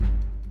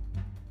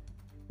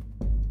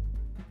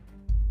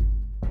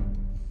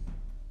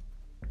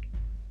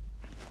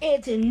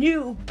It's a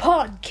new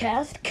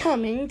podcast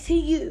coming to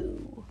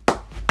you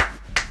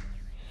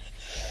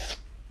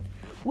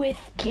with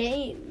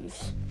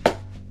games,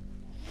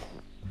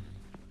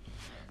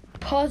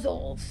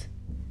 puzzles,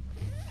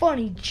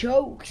 funny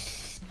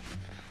jokes,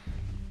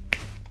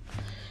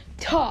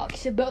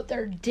 talks about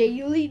their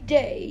daily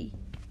day,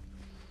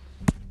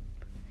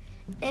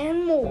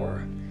 and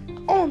more,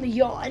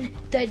 only on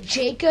the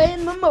Jaka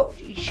and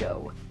Mamoji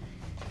Show,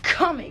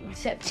 coming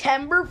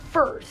September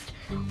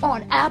 1st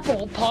on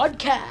Apple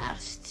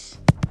Podcasts.